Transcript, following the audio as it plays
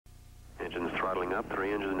throttling up,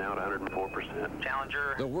 3 engines now at 104%.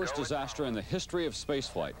 Challenger. The worst disaster in the history of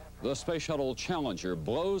spaceflight. The Space Shuttle Challenger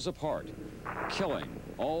blows apart, killing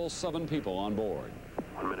all 7 people on board.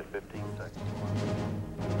 1 minute, 15 seconds.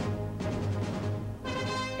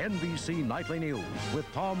 NBC Nightly News with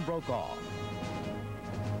Tom Brokaw.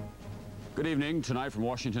 Good evening. Tonight from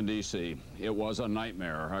Washington, D.C. It was a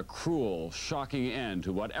nightmare, a cruel, shocking end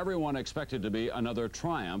to what everyone expected to be another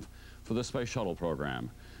triumph for the Space Shuttle program.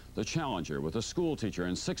 The Challenger, with a school teacher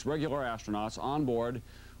and 6 regular astronauts on board,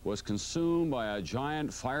 was consumed by a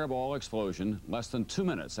giant fireball explosion less than 2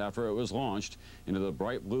 minutes after it was launched into the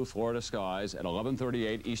bright blue Florida skies at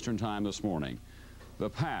 11:38 Eastern Time this morning. The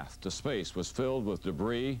path to space was filled with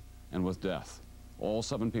debris and with death. All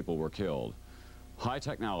 7 people were killed. High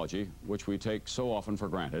technology, which we take so often for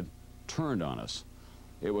granted, turned on us.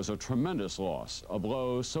 It was a tremendous loss, a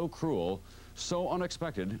blow so cruel, so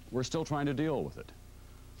unexpected, we're still trying to deal with it.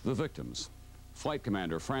 The victims: Flight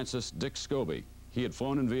Commander Francis Dick Scobee. He had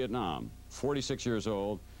flown in Vietnam, 46 years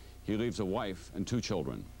old. He leaves a wife and 2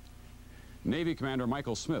 children. Navy Commander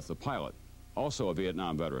Michael Smith, the pilot, also a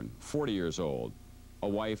Vietnam veteran, 40 years old, a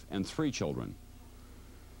wife and 3 children.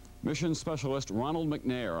 Mission Specialist Ronald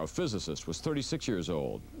McNair, a physicist, was 36 years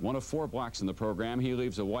old, one of 4 blacks in the program. He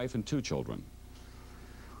leaves a wife and 2 children.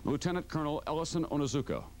 Lieutenant Colonel Ellison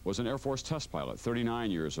Onizuka was an Air Force test pilot, 39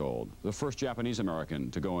 years old, the first Japanese American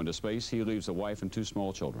to go into space. He leaves a wife and 2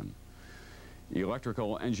 small children.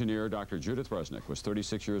 Electrical engineer Dr. Judith Resnik was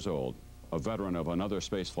 36 years old, a veteran of another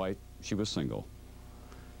space flight. She was single.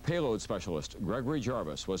 Payload specialist Gregory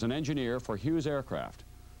B.Jarvis was an engineer for Hughes Aircraft,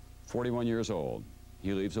 41 years old.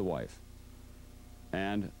 He leaves a wife.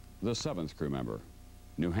 And the 7th crew member,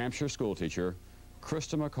 New Hampshire schoolteacher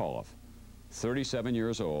Christa McAuliffe, 37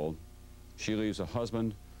 years old. She leaves a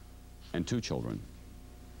husband and 2 children.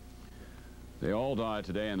 They all died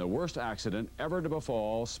today in the worst accident ever to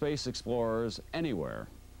befall space explorers anywhere.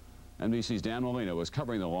 NBC's Dan Molina was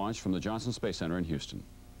covering the launch from the Johnson Space Center in Houston.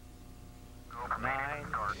 9,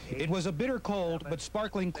 8, It was a bitter cold but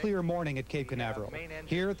sparkling clear morning at Cape Canaveral.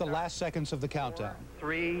 Here at the last seconds of the countdown.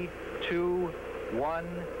 3, 2, 1,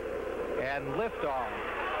 and liftoff.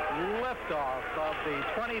 Liftoff of the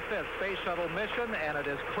 25th Space Shuttle mission, and it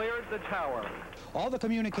has cleared the tower. All the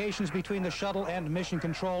communications between the shuttle and mission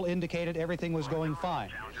control indicated everything was going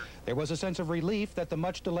fine. There was a sense of relief that the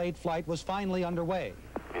much-delayed flight was finally underway.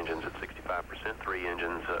 Engines at 65%, 3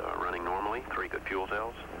 engines running normally, 3 good fuel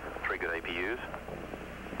cells, 3 good APUs.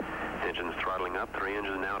 Engines throttling up, 3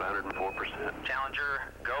 engines now at 104%. Challenger,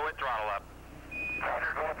 go at throttle up.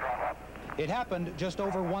 Challenger, go at throttle up. It happened just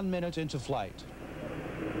over 1 minute into flight.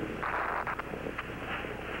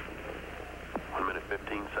 1 minute,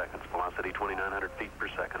 15 seconds. Velocity 2,900 feet per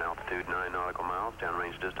second. Altitude 9 nautical miles.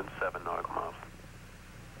 Downrange distance 7 nautical miles.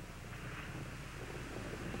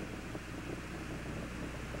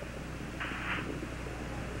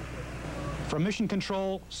 From mission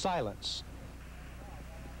control, silence.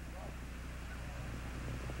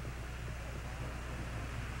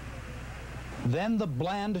 Then the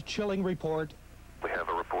bland, chilling report. We have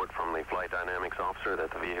a report from the flight dynamics officer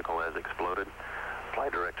that the vehicle has exploded.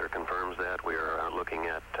 Flight director confirms that. We are looking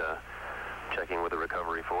at checking with the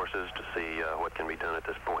recovery forces to see what can be done at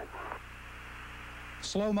this point.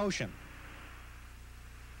 Slow motion.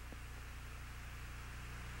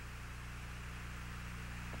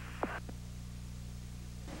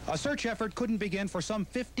 A search effort couldn't begin for some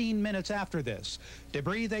 15 minutes after this.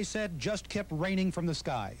 Debris, they said, just kept raining from the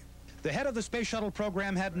sky. The head of the Space Shuttle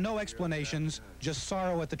program had no explanations, just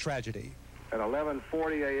sorrow at the tragedy. At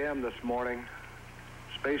 11:40 a.m. this morning,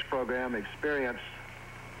 space program experienced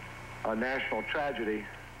a national tragedy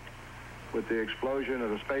with the explosion of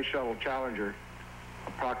the Space Shuttle Challenger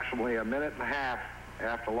approximately a minute and a half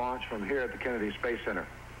after launch from here at the Kennedy Space Center.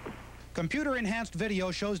 Computer-enhanced video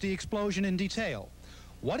shows the explosion in detail.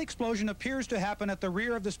 What explosion appears to happen at the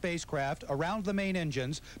rear of the spacecraft, around the main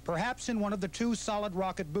engines, perhaps in one of the 2 solid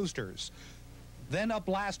rocket boosters. Then a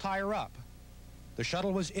blast higher up. The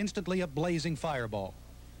shuttle was instantly a blazing fireball.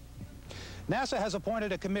 NASA has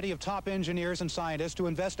appointed a committee of top engineers and scientists to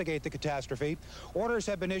investigate the catastrophe. Orders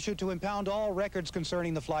have been issued to impound all records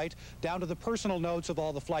concerning the flight, down to the personal notes of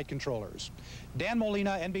all the flight controllers. Dan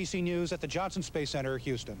Molina, NBC News at the Johnson Space Center,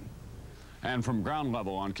 Houston. And from ground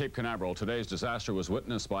level on Cape Canaveral, today's disaster was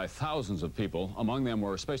witnessed by thousands of people. Among them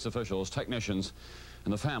were space officials, technicians,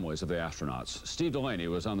 and the families of the astronauts. Steve Delaney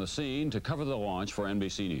was on the scene to cover the launch for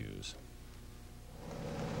NBC News.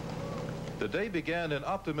 The day began in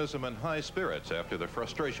optimism and high spirits after the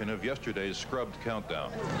frustration of yesterday's scrubbed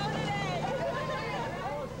countdown.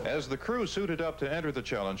 As the crew suited up to enter the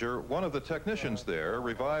Challenger, one of the technicians there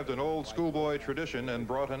revived an old schoolboy tradition and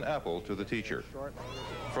brought an apple to the teacher.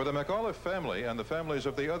 For the McAuliffe family and the families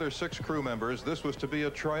of the other 6 crew members, this was to be a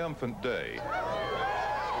triumphant day.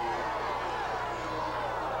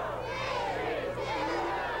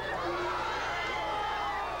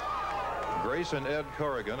 Grace and Ed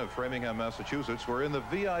Corrigan of Framingham, Massachusetts were in the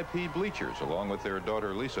VIP bleachers along with their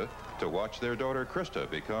daughter Lisa to watch their daughter Christa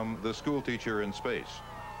become the school teacher in space.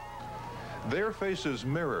 Their faces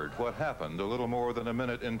mirrored what happened a little more than a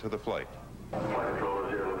minute into the flight. Flight controllers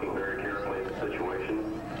here looking very carefully at the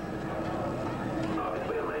situation.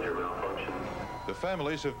 Obviously a major malfunction. The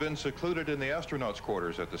families have been secluded in the astronauts'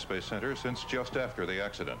 quarters at the Space Center since just after the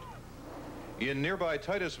accident. In nearby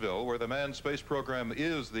Titusville, where the manned space program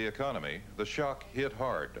is the economy, the shock hit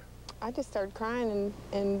hard. I just started crying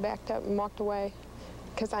and backed up and walked away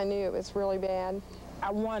because I knew it was really bad. I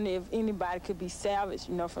wondered if anybody could be salvaged,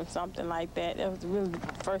 you know, from something like that. That was really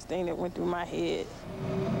the first thing that went through my head.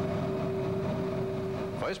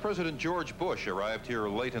 Vice President George Bush arrived here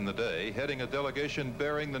late in the day, heading a delegation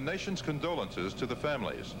bearing the nation's condolences to the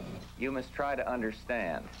families. You must try to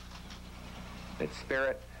understand that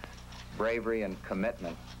spirit, bravery, and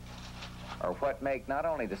commitment are what make not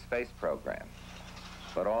only the space program,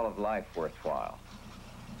 but all of life worthwhile.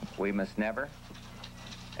 We must never,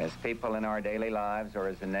 as people in our daily lives or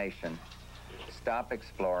as a nation, stop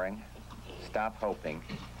exploring, stop hoping,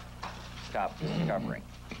 stop discovering.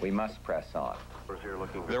 We must press on.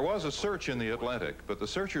 There was a search in the Atlantic, but the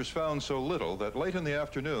searchers found so little that late in the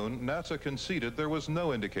afternoon, NASA conceded there was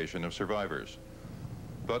no indication of survivors.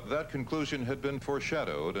 But that conclusion had been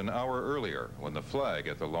foreshadowed an hour earlier when the flag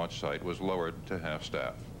at the launch site was lowered to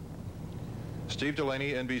half-staff. Steve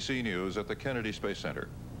Delaney, NBC News at the Kennedy Space Center.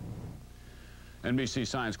 NBC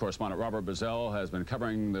science correspondent Robert Bazell has been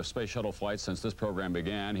covering the space shuttle flights since this program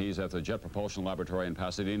began. He's at the Jet Propulsion Laboratory in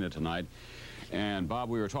Pasadena tonight. And Bob,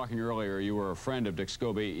 we were talking earlier, you were a friend of Dick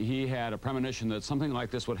Scobee. He had a premonition that something like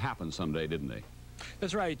this would happen someday, didn't he?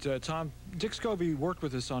 That's right, Tom. Dick Scobee worked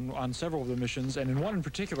with us on several of the missions, and in one in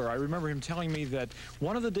particular, I remember him telling me that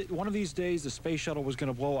one of these days the space shuttle was going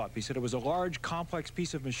to blow up. He said it was a large, complex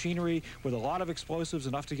piece of machinery with a lot of explosives,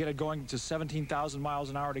 enough to get it going to 17,000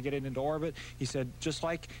 miles an hour to get it into orbit. He said, just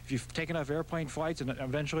like if you take enough airplane flights and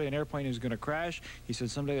eventually an airplane is going to crash, he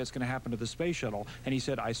said someday that's going to happen to the space shuttle. And he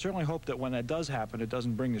said, I certainly hope that when that does happen, it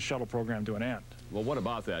doesn't bring the shuttle program to an end. Well, what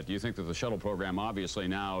about that? Do you think that the shuttle program obviously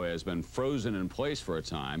now has been frozen in place for a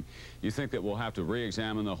time? Do you think that we'll have to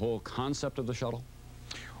re-examine the whole concept of the shuttle?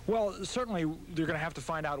 Well, certainly they're going to have to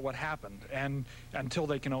find out what happened, and until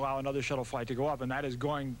they can allow another shuttle flight to go up, and that is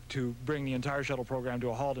going to bring the entire shuttle program to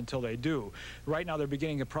a halt until they do. Right now they're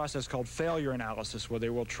beginning a process called failure analysis, where they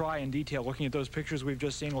will try in detail, looking at those pictures we've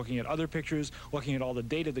just seen, looking at other pictures, looking at all the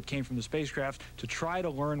data that came from the spacecraft, to try to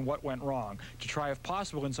learn what went wrong, to try, if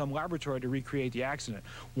possible, in some laboratory to recreate the accident.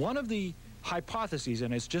 One of the hypotheses,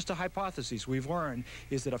 and it's just a hypothesis we've learned,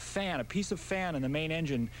 is that a piece of fan in the main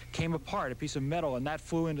engine came apart, a piece of metal, and that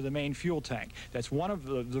flew into the main fuel tank. That's one of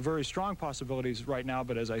the very strong possibilities right now,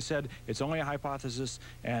 but as I said, it's only a hypothesis,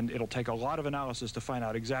 and it'll take a lot of analysis to find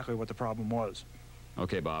out exactly what the problem was.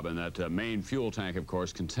 Okay, Bob, and that main fuel tank, of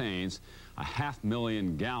course, contains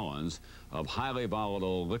 500,000 gallons of highly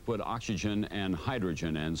volatile liquid oxygen and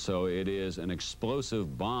hydrogen, and so it is an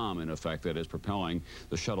explosive bomb, in effect, that is propelling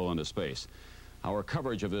the shuttle into space. Our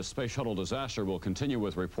coverage of this space shuttle disaster will continue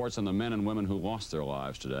with reports on the men and women who lost their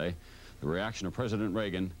lives today, the reaction of President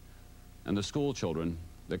Reagan, and the school children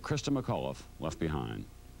that Christa McAuliffe left behind.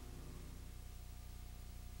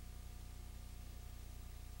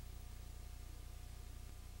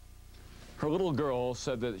 Her little girl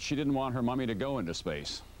said that she didn't want her mommy to go into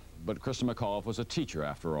space. But Christa McAuliffe was a teacher,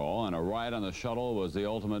 after all, and a ride on the shuttle was the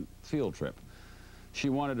ultimate field trip. She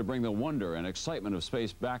wanted to bring the wonder and excitement of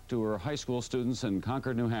space back to her high school students in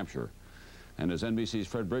Concord, New Hampshire. And as NBC's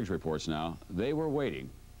Fred Briggs reports now, they were waiting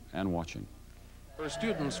and watching. Her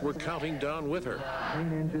students were counting down with her.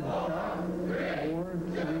 Main engine start. 4,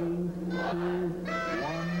 3, 2, 1.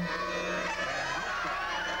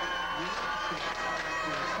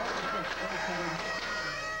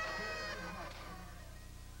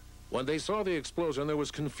 When they saw the explosion, there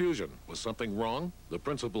was confusion. Was something wrong? The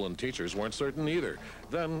principal and teachers weren't certain either.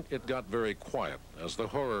 Then it got very quiet as the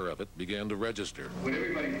horror of it began to register. Would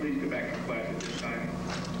everybody please go back to class at this time?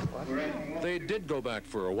 They did go back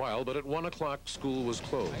for a while, but at 1 o'clock, school was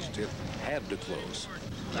closed. It had to close.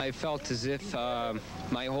 I felt as if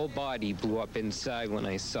my whole body blew up inside when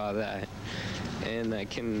I saw that. And I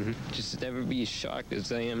can just never be as shocked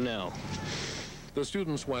as I am now. The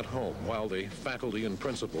students went home while the faculty and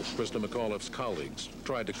principal, Christa McAuliffe's colleagues,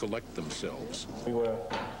 tried to collect themselves. We were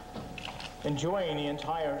enjoying the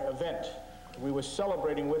entire event. We were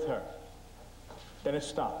celebrating with her. Then it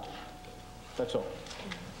stopped. That's all.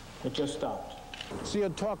 It just stopped. She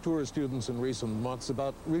had talked to her students in recent months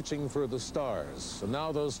about reaching for the stars. And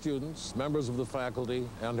now those students, members of the faculty,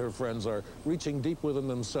 and her friends are reaching deep within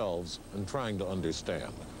themselves and trying to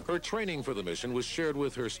understand. Her training for the mission was shared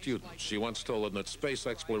with her students. She once told them that space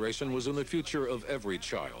exploration was in the future of every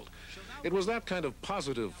child. It was that kind of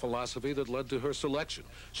positive philosophy that led to her selection.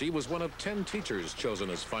 She was one of 10 teachers chosen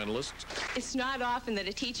as finalists. It's not often that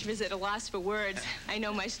a teacher is at a loss for words. I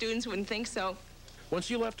know my students wouldn't think so. When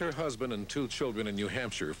she left her husband and 2 children in New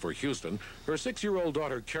Hampshire for Houston, her 6-year-old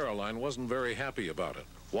daughter Caroline wasn't very happy about it.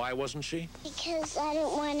 Why wasn't she? Because I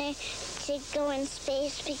don't want to go in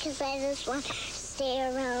space, because I just want to stay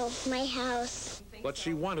around my house. But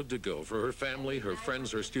she wanted to go for her family, her friends,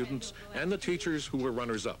 her students, and the teachers who were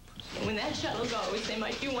runners-up. When that shuttle goes, they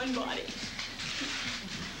might be one body.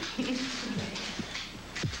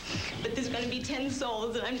 But there's going to be 10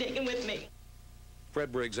 souls that I'm taking with me. Fred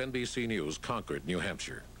Briggs, NBC News, Concord, New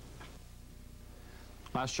Hampshire.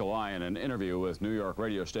 Last July, in an interview with New York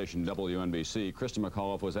radio station WNBC, Christa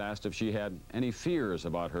McAuliffe was asked if she had any fears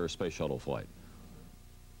about her space shuttle flight.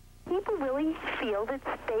 People really feel that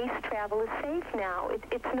space travel is safe now.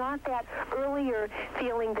 It's not that earlier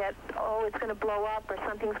feeling that, oh, it's going to blow up or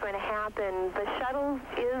something's going to happen. The shuttle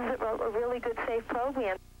is a really good, safe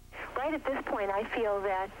program. Right at this point, I feel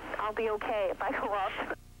that I'll be okay if I go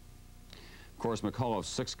up. Of course, McAuliffe's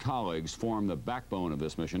 6 colleagues formed the backbone of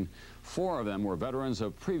this mission. 4 of them were veterans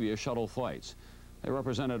of previous shuttle flights. They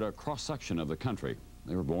represented a cross-section of the country.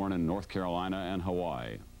 They were born in North Carolina and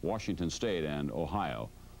Hawaii, Washington State and Ohio,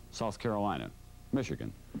 South Carolina,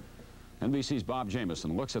 Michigan. NBC's Bob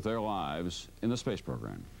Jamieson looks at their lives in the space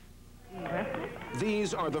program.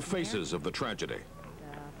 These are the faces of the tragedy.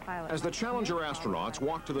 As the Challenger astronauts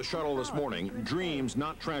walked to the shuttle this morning, dreams,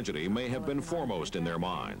 not tragedy, may have been foremost in their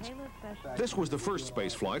minds. This was the first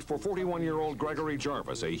space flight for 41-year-old Gregory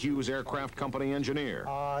Jarvis, a Hughes Aircraft Company engineer.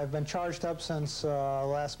 I've been charged up since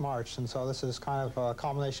last March, and so this is kind of a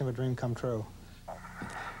culmination of a dream come true.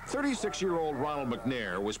 36-year-old Ronald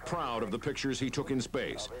McNair was proud of the pictures he took in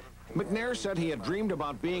space. McNair said he had dreamed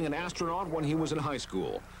about being an astronaut when he was in high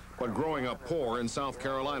school. But growing up poor in South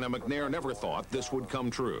Carolina, McNair never thought this would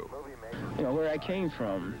come true. You know, where I came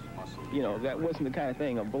from, you know, that wasn't the kind of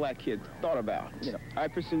thing a black kid thought about. You know, I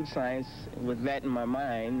pursued science with that in my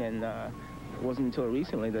mind, and it wasn't until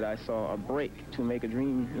recently that I saw a break to make a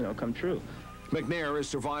dream, you know, come true. McNair is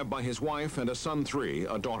survived by his wife and a son 3,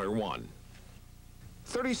 a daughter 1.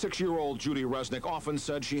 36-year-old Judy Resnik often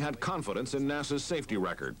said she had confidence in NASA's safety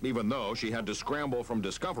record, even though she had to scramble from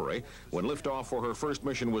Discovery when liftoff for her first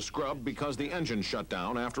mission was scrubbed because the engine shut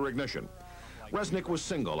down after ignition. Resnik was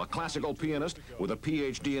single, a classical pianist with a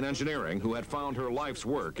PhD in engineering who had found her life's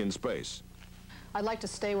work in space. I'd like to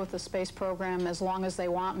stay with the space program as long as they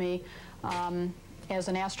want me as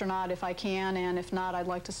an astronaut if I can, and if not, I'd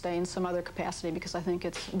like to stay in some other capacity because I think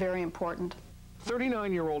it's very important.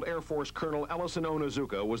 39-year-old Air Force Colonel Ellison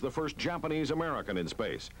Onizuka was the first Japanese-American in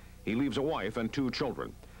space. He leaves a wife and 2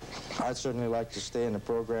 children. I'd certainly like to stay in the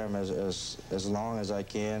program as long as I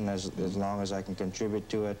can, as long as I can contribute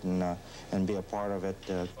to it and be a part of it.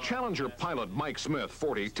 Challenger pilot Mike Smith,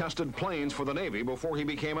 40, tested planes for the Navy before he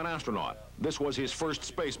became an astronaut. This was his first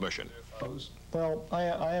space mission. Well,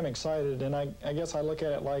 I am excited, and I guess I look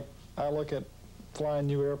at it like I look at flying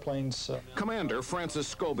new airplanes. Commander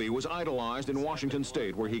Francis Scobee was idolized in Washington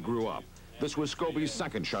State, where he grew up. This was Scobee's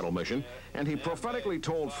second shuttle mission, and he prophetically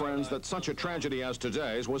told friends that such a tragedy as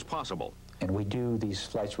today's was possible. And we do these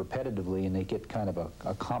flights repetitively, and they get kind of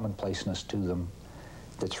a commonplaceness to them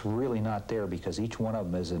that's really not there, because each one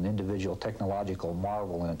of them is an individual technological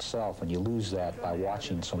marvel in itself, and you lose that by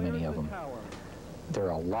watching so many of them. There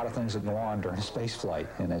are a lot of things that go on during a space flight,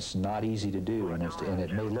 and it's not easy to do, and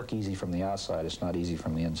it may look easy from the outside. It's not easy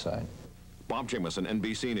from the inside. Bob Jamieson,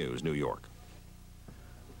 NBC News, New York.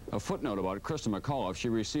 A footnote about Christa McAuliffe: she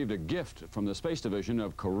received a gift from the Space Division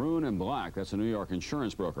of Caroon & Black, that's a New York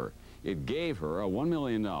insurance broker. It gave her a $1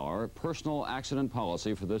 million personal accident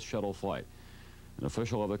policy for this shuttle flight. An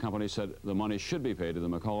official of the company said the money should be paid to the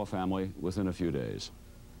McAuliffe family within a few days.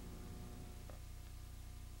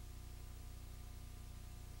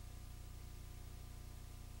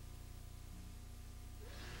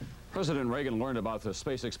 President Reagan learned about the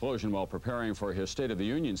space explosion while preparing for his State of the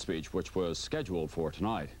Union speech, which was scheduled for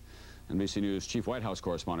tonight. NBC News Chief White House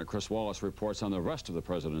correspondent Chris Wallace reports on the rest of the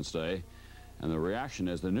President's Day and the reaction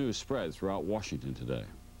as the news spread throughout Washington today.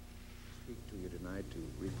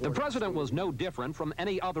 The president was no different from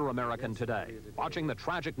any other American today, watching the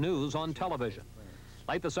tragic news on television.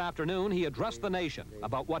 Late this afternoon, he addressed the nation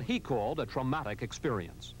about what he called a traumatic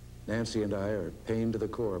experience. Nancy and I are pained to the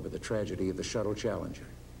core by the tragedy of the Shuttle Challenger.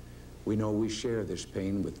 We know we share this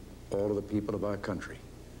pain with all of the people of our country.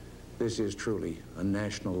 This is truly a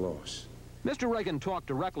national loss. Mr. Reagan talked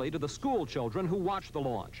directly to the school children who watched the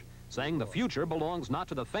launch, saying the future belongs not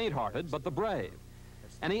to the faint-hearted, but the brave.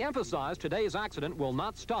 And he emphasized today's accident will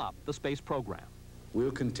not stop the space program.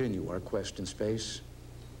 We'll continue our quest in space.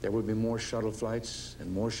 There will be more shuttle flights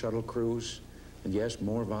and more shuttle crews, and yes,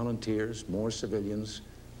 more volunteers, more civilians,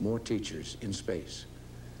 more teachers in space.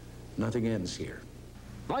 Nothing ends here.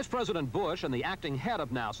 Vice President Bush and the acting head of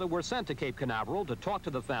NASA were sent to Cape Canaveral to talk to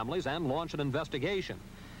the families and launch an investigation.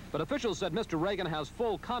 But officials said Mr. Reagan has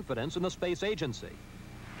full confidence in the space agency.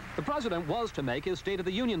 The president was to make his State of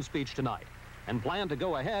the Union speech tonight and planned to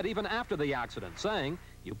go ahead even after the accident, saying,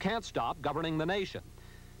 "You can't stop governing the nation."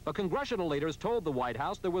 But congressional leaders told the White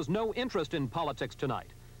House there was no interest in politics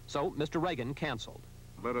tonight, so Mr. Reagan canceled.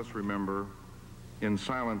 Let us remember in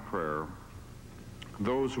silent prayer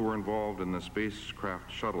those who were involved in the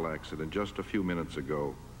spacecraft shuttle accident just a few minutes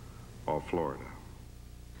ago off Florida.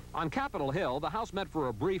 On Capitol Hill, the House met for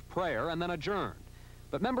a brief prayer and then adjourned.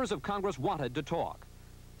 But members of Congress wanted to talk.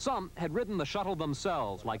 Some had ridden the shuttle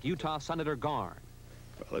themselves, like Utah Senator Garn.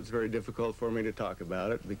 Well, it's very difficult for me to talk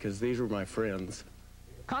about it because these were my friends.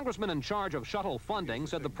 Congressman in charge of shuttle funding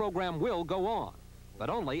said the program will go on, but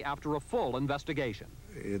only after a full investigation.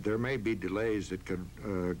 There may be delays that could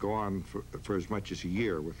go on for as much as a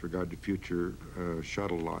year with regard to future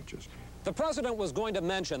shuttle launches. The president was going to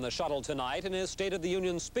mention the shuttle tonight in his State of the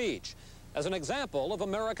Union speech as an example of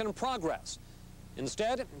American progress.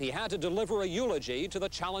 Instead, he had to deliver a eulogy to the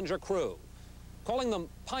Challenger crew, calling them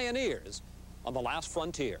pioneers on the last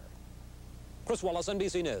frontier. Chris Wallace,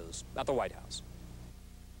 NBC News, at the White House.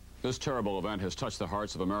 This terrible event has touched the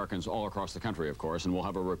hearts of Americans all across the country, of course, and we'll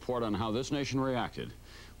have a report on how this nation reacted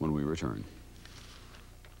when we return.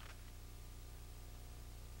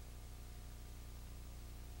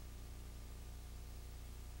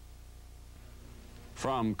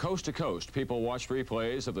 From coast to coast, people watched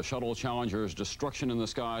replays of the Shuttle Challenger's destruction in the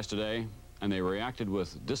skies today, and they reacted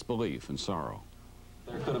with disbelief and sorrow.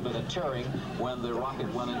 There could have been a tearing when the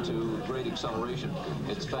rocket went into great acceleration,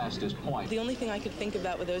 its fastest point. The only thing I could think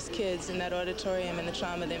about with those kids in that auditorium and the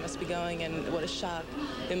trauma they must be going and what a shock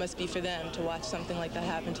it must be for them to watch something like that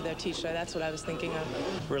happen to their teacher. That's what I was thinking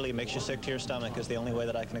of. Really makes you sick to your stomach is the only way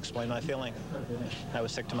that I can explain my feeling. I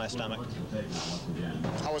was sick to my stomach.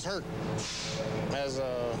 I was hurt. As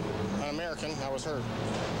an American, I was hurt.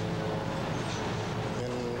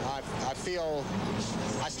 I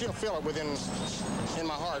still feel it in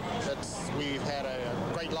my heart that we've had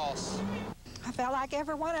a great loss. I felt like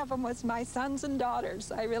every one of them was my sons and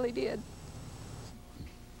daughters. I really did.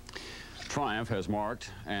 Triumph has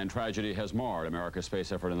marked and tragedy has marred America's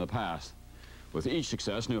space effort in the past. With each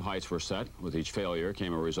success, new heights were set. With each failure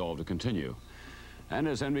came a resolve to continue. And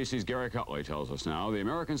as NBC's Gary Cutley tells us now, the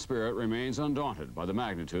American spirit remains undaunted by the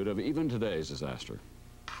magnitude of even today's disaster.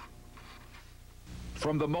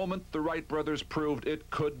 From the moment the Wright brothers proved it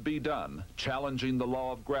could be done, challenging the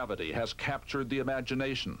law of gravity has captured the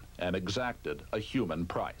imagination and exacted a human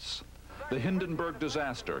price. The Hindenburg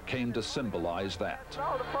disaster came to symbolize that.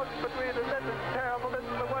 All the folks between us, this is terrible. This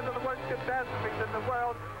is one of the worst catastrophes in the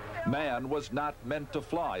world. Man was not meant to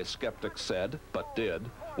fly, skeptics said, but did.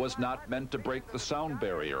 Was not meant to break the sound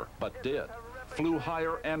barrier, but did. Flew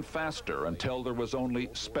higher and faster until there was only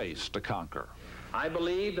space to conquer. I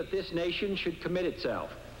believe that this nation should commit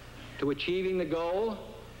itself to achieving the goal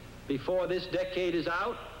before this decade is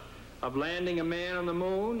out of landing a man on the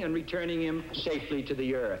moon and returning him safely to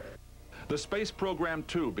the earth. The space program,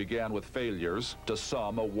 too, began with failures, to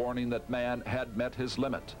some a warning that man had met his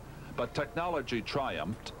limit. But technology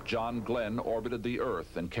triumphed. John Glenn orbited the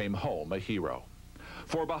Earth and came home a hero.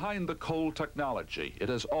 For behind the cold technology, it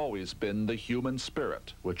has always been the human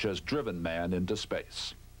spirit which has driven man into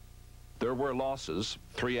space. There were losses.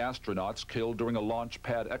 3 astronauts killed during a launch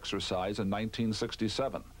pad exercise in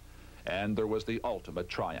 1967. And there was the ultimate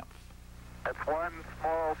triumph. That's one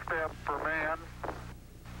small step for man,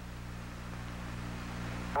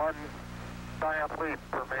 one giant leap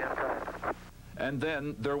for mankind. And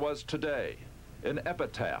then there was today, an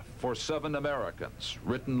epitaph for 7 Americans,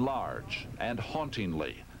 written large and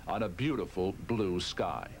hauntingly on a beautiful blue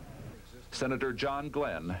sky. Senator John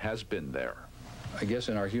Glenn has been there. I guess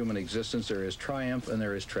in our human existence there is triumph and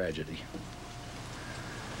there is tragedy.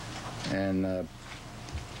 And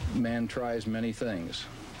man tries many things.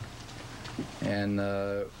 And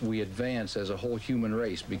we advance as a whole human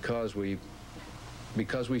race because we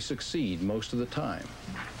succeed most of the time.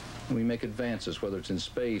 We make advances, whether it's in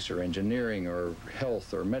space or engineering or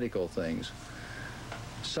health or medical things.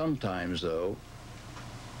 Sometimes, though,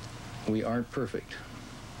 we aren't perfect.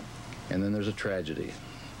 And then there's a tragedy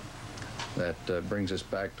that brings us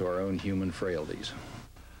back to our own human frailties.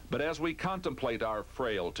 But as we contemplate our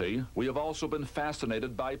frailty, we have also been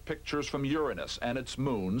fascinated by pictures from Uranus and its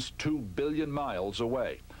moons 2 billion miles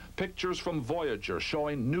away. Pictures from Voyager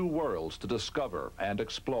showing new worlds to discover and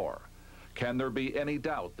explore. Can there be any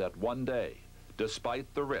doubt that one day,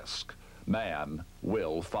 despite the risk, man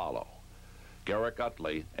will follow? Garrick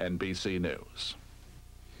Utley, NBC News.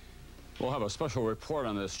 We'll have a special report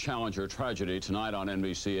on this Challenger tragedy tonight on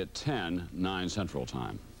NBC at 10, 9 Central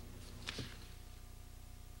Time.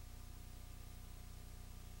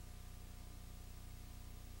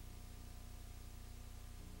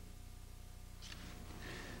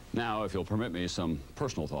 Now, if you'll permit me, some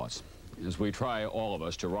personal thoughts. As we try, all of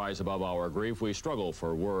us, to rise above our grief, we struggle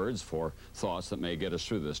for words, for thoughts that may get us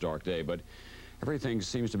through this dark day, but everything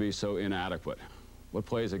seems to be so inadequate. What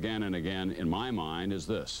plays again and again in my mind is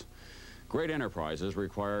this: great enterprises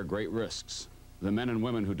require great risks. The men and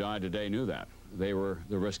women who died today knew that. They were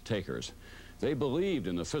the risk takers. They believed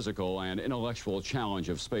in the physical and intellectual challenge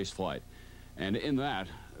of space flight, and in that,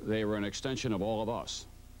 they were an extension of all of us.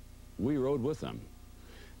 We rode with them.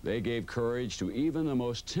 They gave courage to even the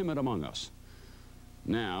most timid among us.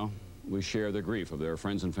 Now, we share the grief of their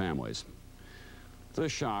friends and families. The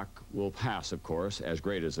shock will pass, of course, as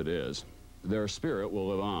great as it is. Their spirit will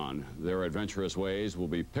live on. Their adventurous ways will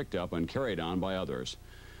be picked up and carried on by others,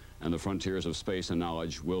 and the frontiers of space and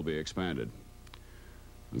knowledge will be expanded.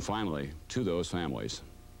 And finally, to those families,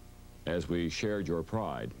 as we shared your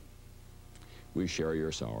pride, we share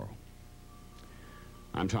your sorrow.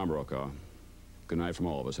 I'm Tom Brokaw. Good night from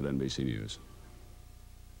all of us at NBC News.